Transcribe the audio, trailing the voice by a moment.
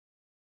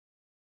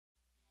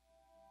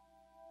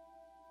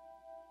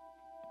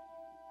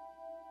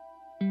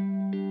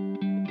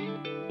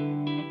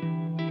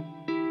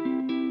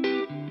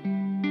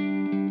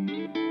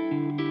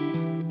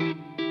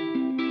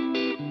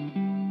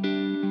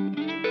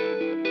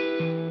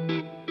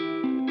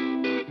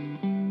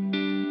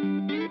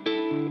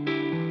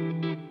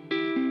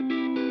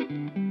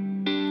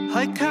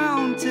I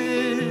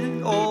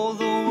counted all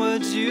the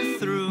words you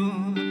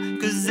threw,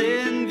 'cause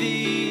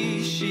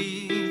envy,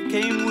 she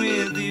came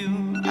with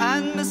you,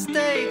 and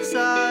mistakes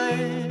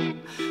I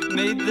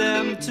made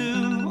them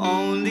too,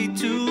 only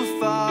to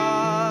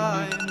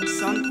find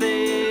something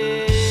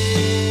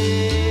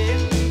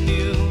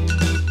new.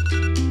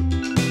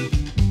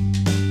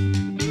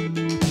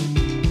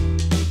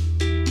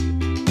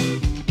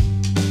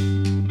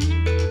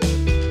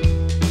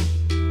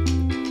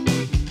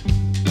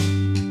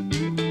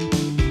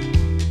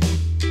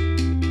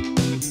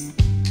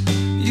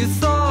 You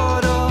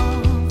thought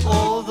of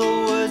all the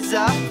words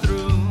I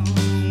threw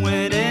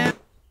when it.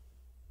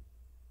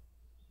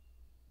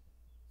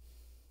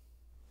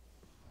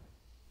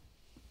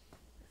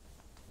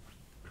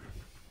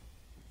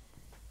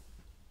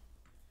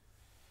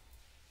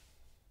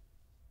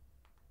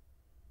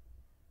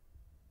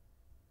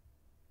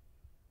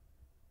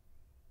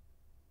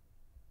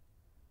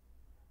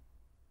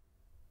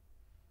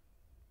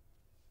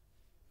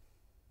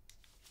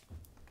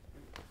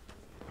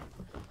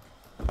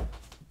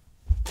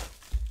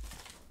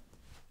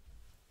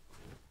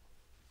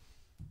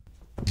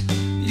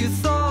 You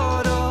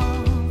thought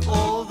of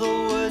all the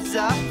words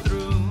I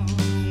threw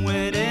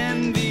when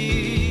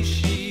envy,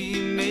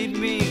 she made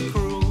me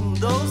cruel.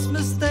 Those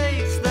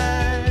mistakes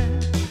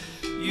that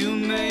you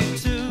made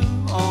too,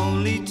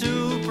 only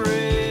to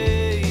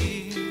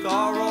break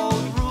our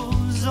old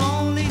rules,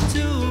 only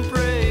to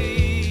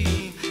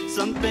break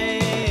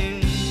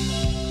something.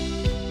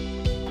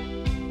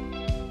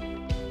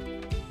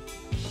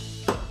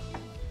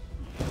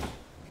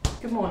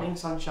 Good morning,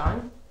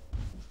 sunshine.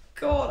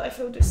 God, I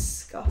feel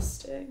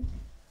disgusting.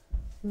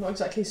 I'm not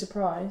exactly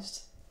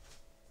surprised.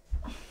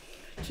 Do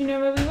you know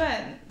where we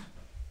went?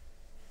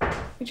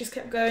 We just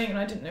kept going and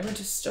I didn't know when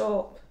to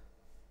stop.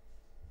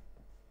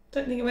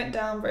 Don't think it went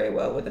down very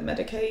well with the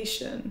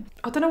medication.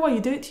 I don't know why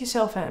you do it to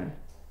yourself, Em.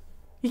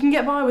 You can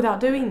get by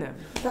without doing them.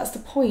 That's the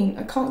point.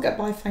 I can't get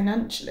by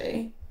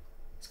financially.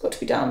 It's got to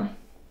be done.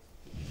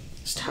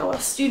 Just how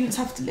us students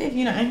have to live,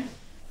 you know.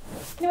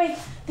 Anyway,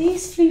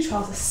 these flu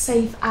trials are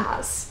safe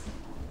as.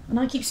 And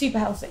I keep super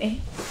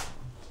healthy.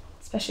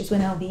 Especially as we're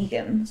now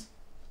vegans.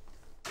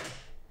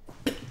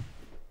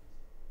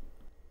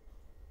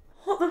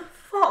 What the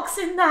fuck's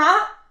in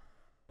that?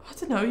 I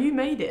don't know, you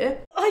made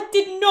it. I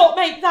did not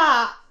make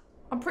that!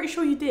 I'm pretty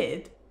sure you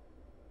did.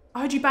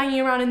 I heard you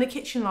banging around in the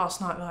kitchen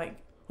last night like,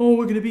 oh,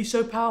 we're going to be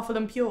so powerful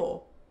and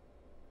pure.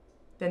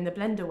 Then the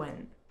blender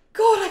went.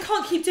 God, I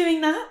can't keep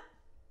doing that.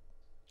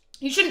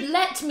 You shouldn't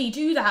let me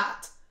do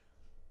that.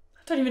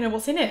 I don't even know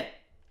what's in it.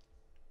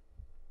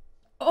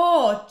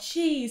 Oh,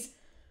 jeez.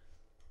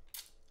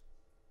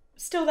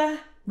 Still there.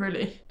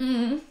 Really?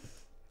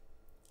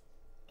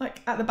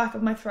 Like at the back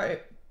of my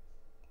throat.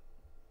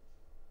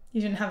 You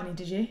didn't have any,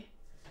 did you?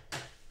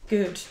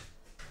 Good.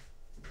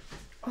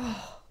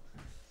 Oh.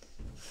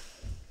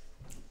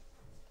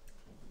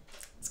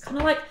 It's kind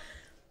of like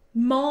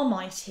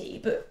Marmite-y,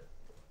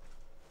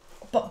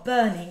 but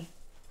burning.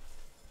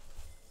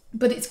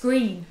 But it's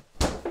green.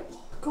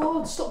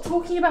 God, stop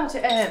talking about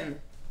it, Em.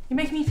 You're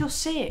making me feel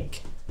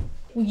sick.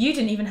 Well, you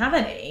didn't even have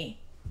any.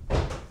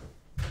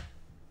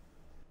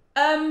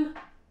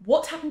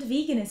 What happened to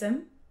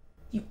veganism?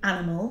 You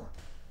animal.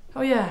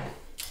 Oh yeah.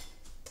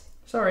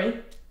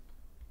 Sorry.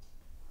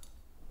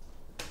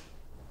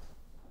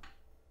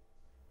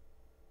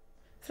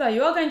 Flo,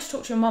 you are going to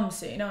talk to your mum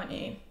soon, aren't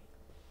you?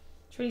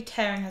 She's really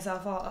tearing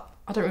herself up.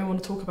 I don't really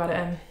want to talk about it,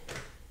 Em.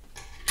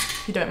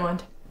 If you don't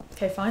mind.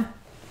 Okay, fine.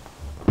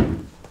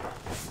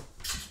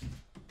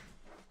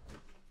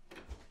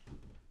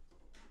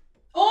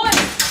 Oi!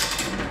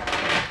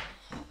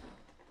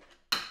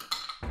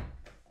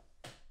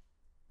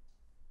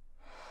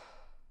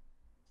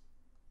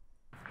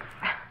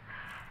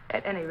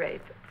 At any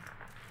rate,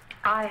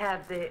 I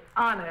have the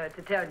honor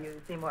to tell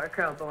you, Seymour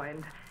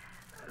Krelboyne,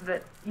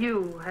 that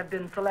you have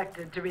been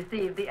selected to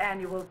receive the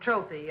annual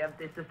trophy of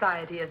the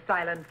Society of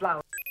Silent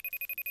Flowers.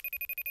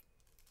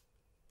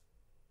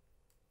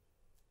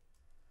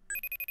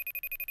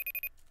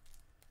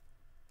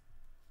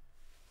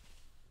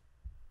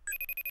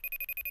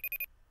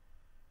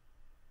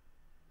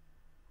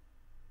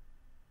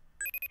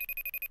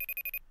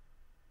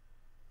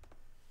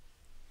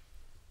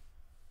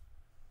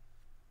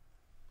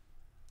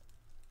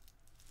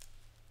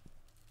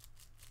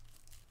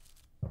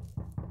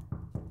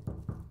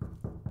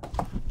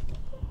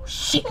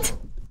 Shit!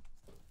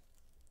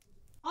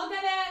 I'll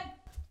get it!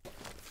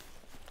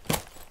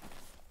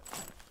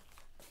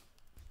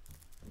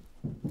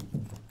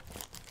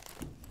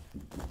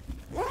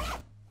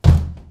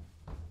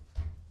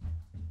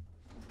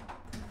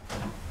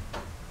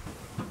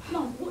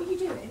 Mum, what are you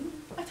doing?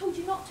 I told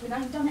you not to, and now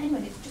you've done it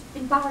anyway. It's just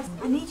embarrassing.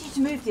 I need you to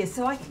move this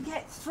so I can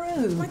get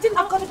through. I didn't.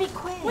 I've got to be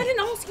quick. I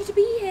didn't ask you to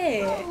be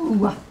here.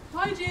 Oh.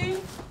 Hi,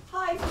 June.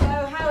 Hi,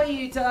 Flo. How are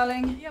you,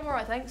 darling? Yeah, I'm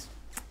alright, thanks.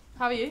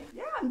 How are you?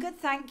 Yeah, I'm good,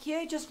 thank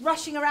you. Just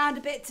rushing around a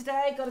bit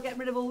today. Got to get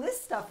rid of all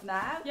this stuff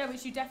now. Yeah,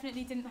 which you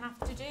definitely didn't have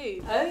to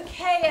do.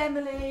 Okay,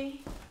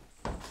 Emily.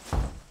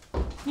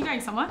 You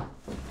going somewhere?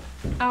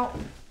 Out.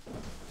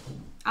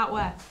 Out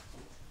where?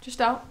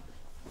 Just out.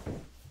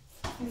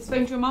 Have you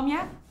spoken to your mum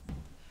yet?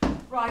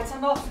 Right,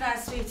 I'm off now,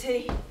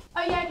 sweetie.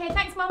 Oh yeah, okay,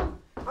 thanks mum.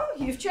 Oh,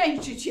 you've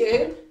changed your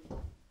tune.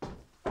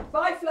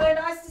 Bye, Flo,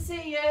 nice to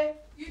see you.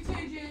 You too,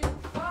 June.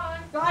 Bye.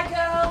 Bye,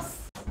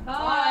 girls.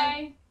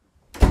 Bye.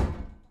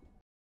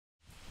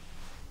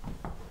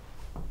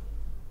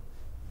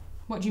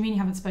 What do you mean you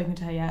haven't spoken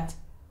to her yet?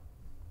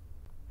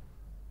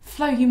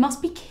 Flo, you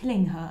must be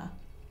killing her.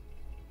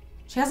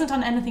 She hasn't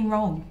done anything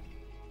wrong.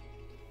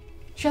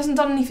 She hasn't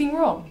done anything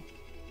wrong.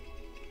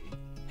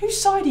 Whose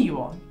side are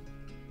you on?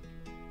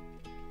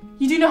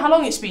 You do know how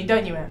long it's been,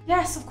 don't you, Em?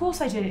 Yes, of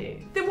course I do.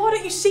 Then why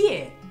don't you see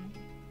it?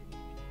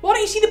 Why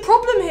don't you see the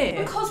problem here?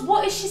 Because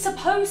what is she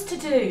supposed to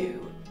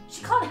do?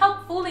 She can't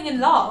help falling in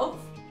love.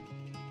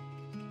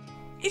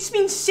 It's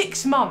been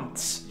 6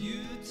 months.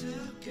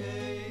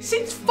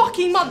 6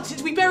 fucking months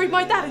since we buried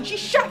my dad and she's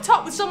shacked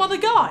up with some other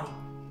guy.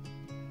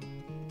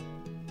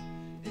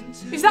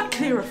 Is that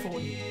clearer for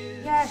you?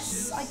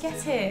 Yes, I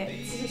get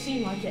it. Does it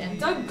seem like it, Em?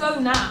 Don't go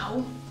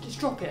now. Just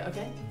drop it,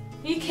 okay?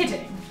 Are you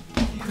kidding?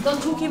 I'm done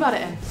talking about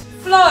it, Em.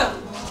 Flo!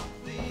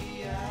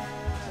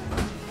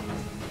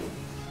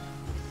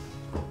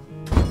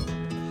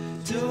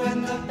 To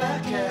end up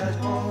back at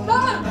home,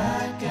 No!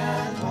 back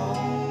at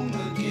home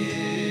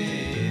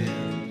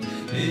again.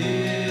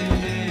 Yeah,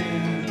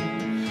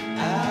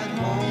 at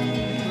home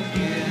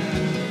again.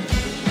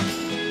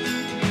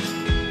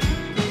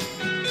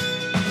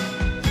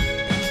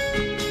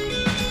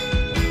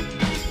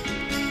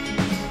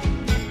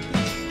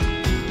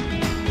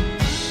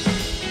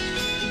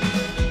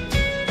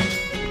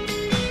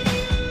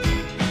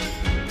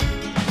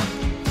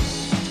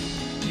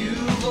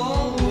 You've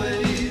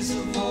always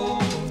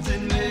evolved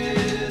in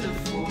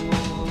metaphor.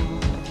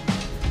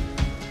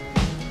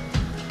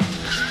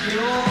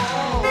 You're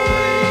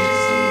always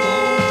a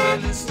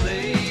moment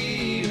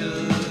later.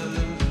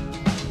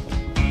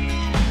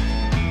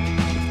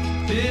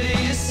 Pity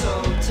is so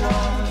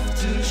tough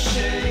to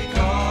shake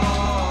off.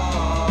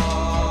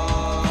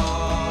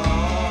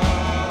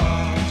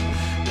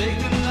 They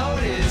can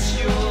notice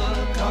your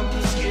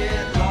compass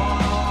get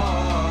lost.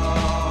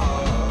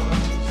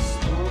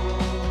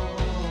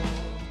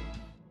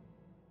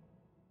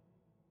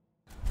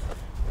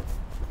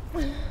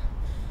 Oh.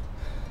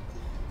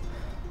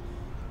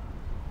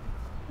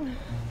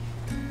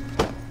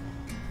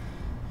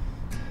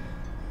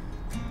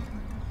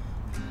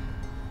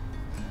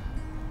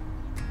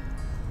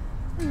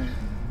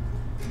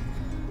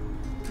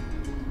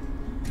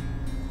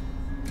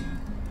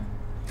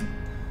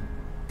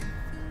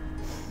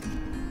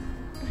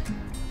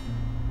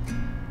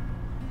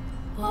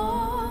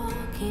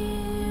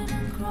 Walking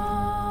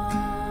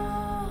across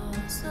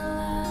the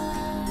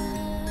land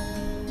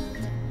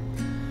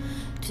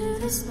to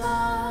the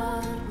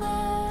spot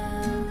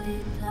where we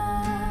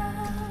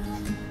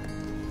planned.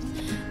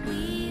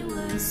 We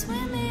were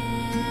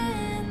swimming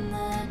in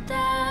the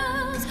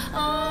depths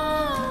of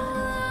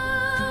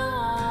the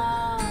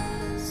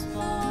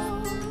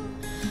waterfall.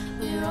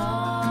 We're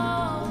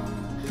all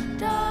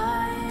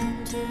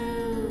dying to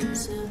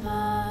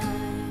survive.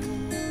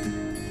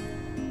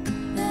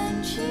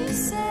 Then she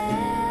said,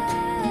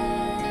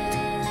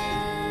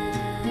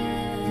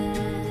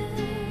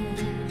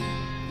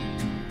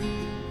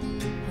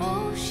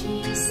 oh,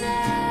 she said,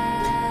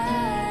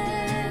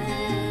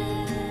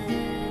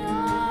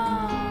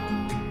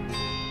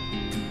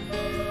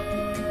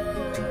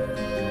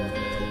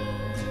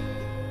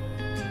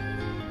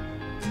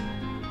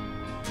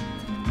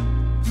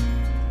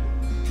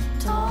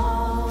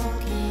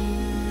 talking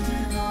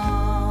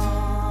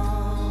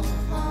of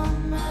a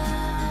man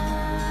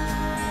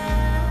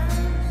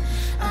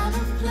and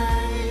of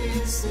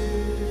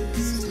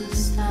places to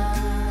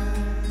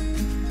stand.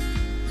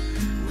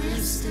 We're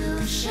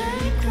still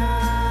shaken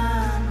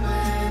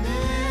when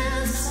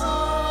it's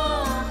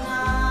all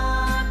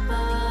not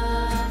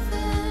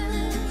perfect.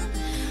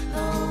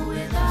 Though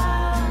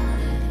without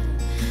it,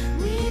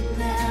 we'd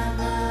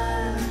never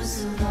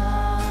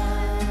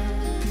survive.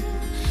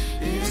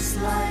 It's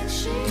like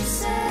she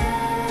said.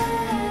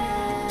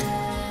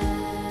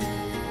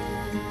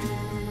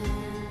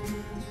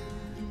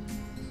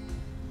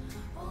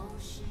 Oh,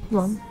 she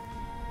Mum.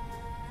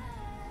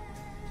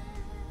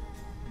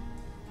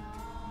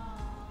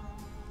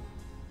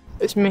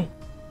 It's me.